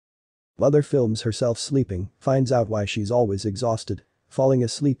Mother films herself sleeping, finds out why she's always exhausted. Falling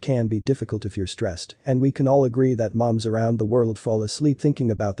asleep can be difficult if you're stressed, and we can all agree that moms around the world fall asleep thinking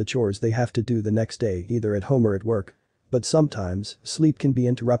about the chores they have to do the next day either at home or at work. But sometimes, sleep can be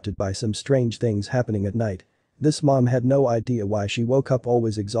interrupted by some strange things happening at night. This mom had no idea why she woke up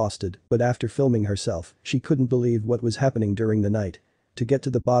always exhausted, but after filming herself, she couldn't believe what was happening during the night. To get to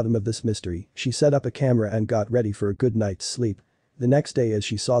the bottom of this mystery, she set up a camera and got ready for a good night's sleep. The next day as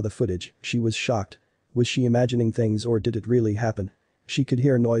she saw the footage, she was shocked. Was she imagining things or did it really happen? She could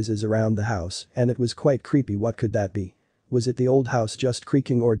hear noises around the house, and it was quite creepy. What could that be? Was it the old house just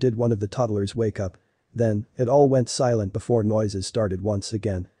creaking or did one of the toddlers wake up? Then, it all went silent before noises started once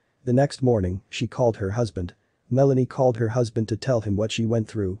again. The next morning, she called her husband. Melanie called her husband to tell him what she went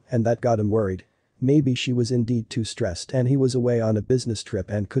through, and that got him worried. Maybe she was indeed too stressed and he was away on a business trip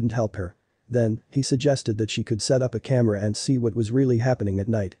and couldn't help her. Then, he suggested that she could set up a camera and see what was really happening at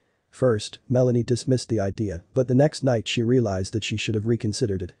night. First, Melanie dismissed the idea, but the next night she realized that she should have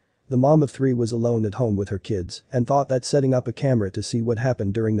reconsidered it. The mom of 3 was alone at home with her kids and thought that setting up a camera to see what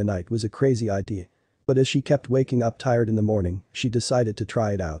happened during the night was a crazy idea. But as she kept waking up tired in the morning, she decided to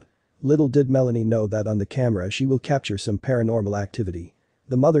try it out. Little did Melanie know that on the camera she will capture some paranormal activity.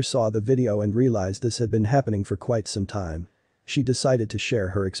 The mother saw the video and realized this had been happening for quite some time. She decided to share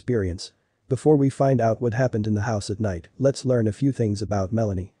her experience. Before we find out what happened in the house at night, let's learn a few things about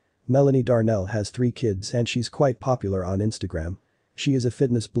Melanie. Melanie Darnell has 3 kids and she's quite popular on Instagram. She is a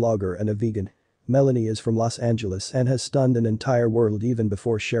fitness blogger and a vegan. Melanie is from Los Angeles and has stunned an entire world even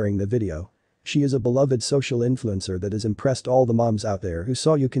before sharing the video. She is a beloved social influencer that has impressed all the moms out there who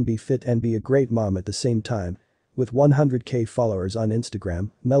saw you can be fit and be a great mom at the same time. With 100k followers on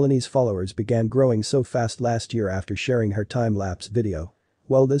Instagram, Melanie's followers began growing so fast last year after sharing her time-lapse video.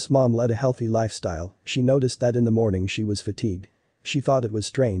 While this mom led a healthy lifestyle, she noticed that in the morning she was fatigued. She thought it was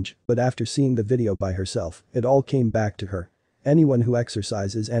strange, but after seeing the video by herself, it all came back to her. Anyone who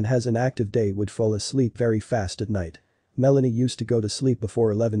exercises and has an active day would fall asleep very fast at night. Melanie used to go to sleep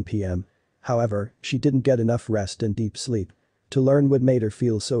before 11 p.m. However, she didn't get enough rest and deep sleep. To learn what made her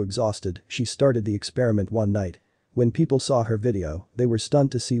feel so exhausted, she started the experiment one night. When people saw her video, they were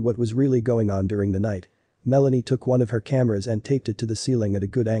stunned to see what was really going on during the night. Melanie took one of her cameras and taped it to the ceiling at a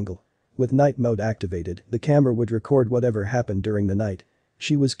good angle. With night mode activated, the camera would record whatever happened during the night.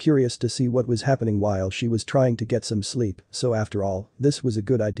 She was curious to see what was happening while she was trying to get some sleep, so after all, this was a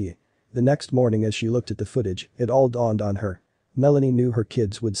good idea. The next morning as she looked at the footage, it all dawned on her. Melanie knew her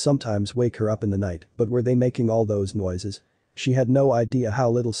kids would sometimes wake her up in the night, but were they making all those noises? She had no idea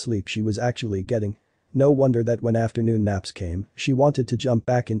how little sleep she was actually getting. No wonder that when afternoon naps came, she wanted to jump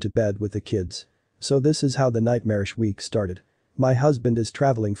back into bed with the kids. So this is how the nightmarish week started. My husband is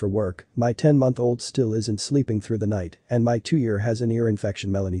traveling for work, my 10-month-old still isn't sleeping through the night, and my 2-year has an ear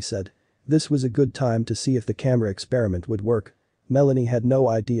infection, Melanie said. This was a good time to see if the camera experiment would work. Melanie had no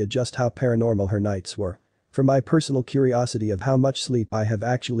idea just how paranormal her nights were. For my personal curiosity of how much sleep I have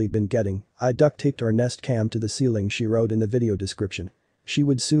actually been getting, I duct taped our Nest Cam to the ceiling, she wrote in the video description. She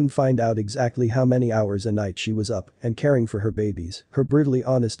would soon find out exactly how many hours a night she was up and caring for her babies. Her brutally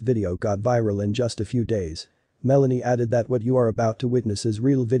honest video got viral in just a few days. Melanie added that what you are about to witness is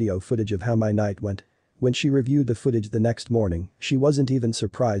real video footage of how my night went. When she reviewed the footage the next morning, she wasn't even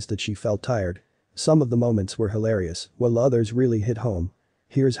surprised that she felt tired. Some of the moments were hilarious, while others really hit home.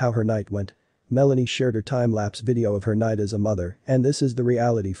 Here's how her night went. Melanie shared her time-lapse video of her night as a mother, and this is the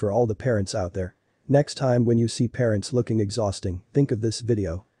reality for all the parents out there. Next time when you see parents looking exhausting, think of this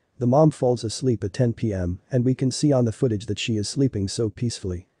video. The mom falls asleep at 10 p.m. and we can see on the footage that she is sleeping so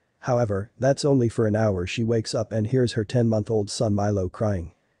peacefully. However, that's only for an hour. She wakes up and hears her 10-month-old son Milo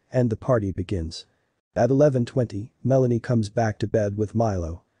crying. And the party begins. At 11:20, Melanie comes back to bed with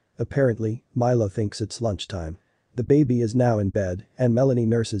Milo. Apparently, Milo thinks it's lunchtime. The baby is now in bed and Melanie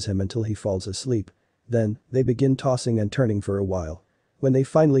nurses him until he falls asleep. Then, they begin tossing and turning for a while. When they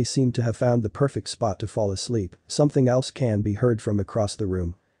finally seem to have found the perfect spot to fall asleep, something else can be heard from across the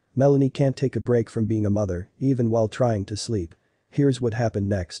room. Melanie can't take a break from being a mother, even while trying to sleep. Here's what happened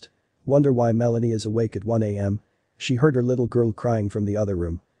next. Wonder why Melanie is awake at 1 a.m.? She heard her little girl crying from the other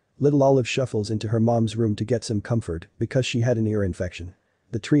room. Little Olive shuffles into her mom's room to get some comfort because she had an ear infection.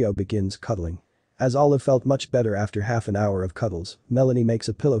 The trio begins cuddling. As Olive felt much better after half an hour of cuddles, Melanie makes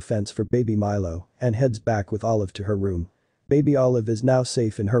a pillow fence for baby Milo and heads back with Olive to her room. Baby Olive is now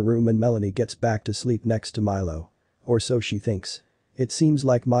safe in her room and Melanie gets back to sleep next to Milo. Or so she thinks. It seems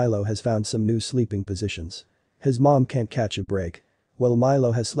like Milo has found some new sleeping positions. His mom can't catch a break. Well,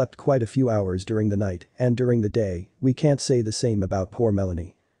 Milo has slept quite a few hours during the night and during the day, we can't say the same about poor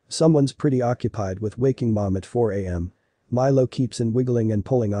Melanie. Someone's pretty occupied with waking mom at 4 a.m. Milo keeps on wiggling and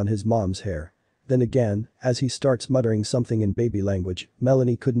pulling on his mom's hair. Then again, as he starts muttering something in baby language,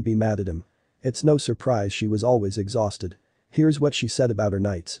 Melanie couldn't be mad at him. It's no surprise she was always exhausted. Here's what she said about her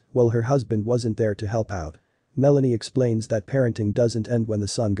nights, well her husband wasn't there to help out. Melanie explains that parenting doesn't end when the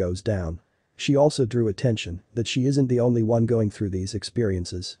sun goes down. She also drew attention that she isn't the only one going through these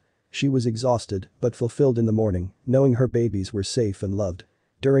experiences. She was exhausted but fulfilled in the morning, knowing her babies were safe and loved.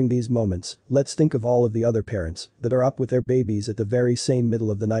 During these moments, let's think of all of the other parents that are up with their babies at the very same middle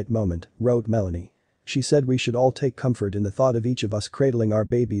of the night moment, wrote Melanie. She said we should all take comfort in the thought of each of us cradling our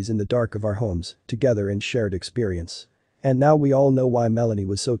babies in the dark of our homes, together in shared experience. And now we all know why Melanie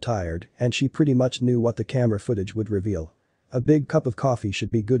was so tired, and she pretty much knew what the camera footage would reveal. A big cup of coffee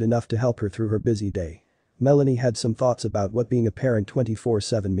should be good enough to help her through her busy day. Melanie had some thoughts about what being a parent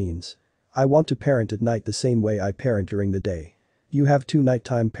 24/7 means. I want to parent at night the same way I parent during the day. You have 2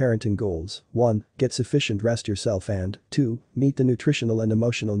 nighttime parenting goals: 1. Get sufficient rest yourself and 2. Meet the nutritional and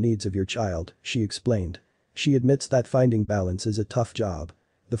emotional needs of your child, she explained. She admits that finding balance is a tough job.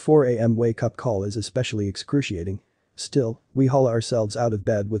 The 4 a.m. wake-up call is especially excruciating. Still, we haul ourselves out of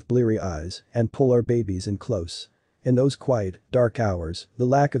bed with bleary eyes and pull our babies in close. In those quiet, dark hours, the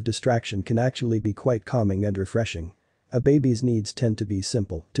lack of distraction can actually be quite calming and refreshing. A baby's needs tend to be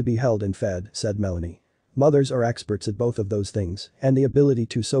simple, to be held and fed, said Melanie. Mothers are experts at both of those things, and the ability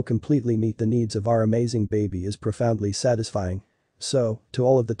to so completely meet the needs of our amazing baby is profoundly satisfying. So, to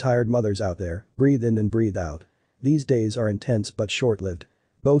all of the tired mothers out there, breathe in and breathe out. These days are intense but short-lived.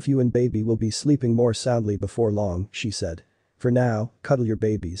 Both you and baby will be sleeping more soundly before long, she said. For now, cuddle your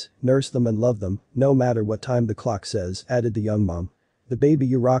babies, nurse them and love them, no matter what time the clock says, added the young mom. The baby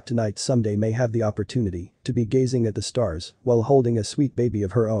you rock tonight someday may have the opportunity to be gazing at the stars while holding a sweet baby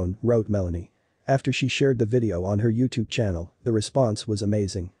of her own, wrote Melanie. After she shared the video on her YouTube channel, the response was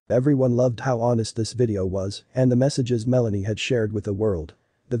amazing. Everyone loved how honest this video was and the messages Melanie had shared with the world.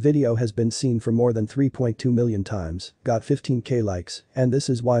 The video has been seen for more than 3.2 million times, got 15k likes, and this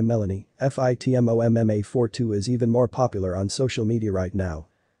is why Melanie, FITMOMMA42 is even more popular on social media right now.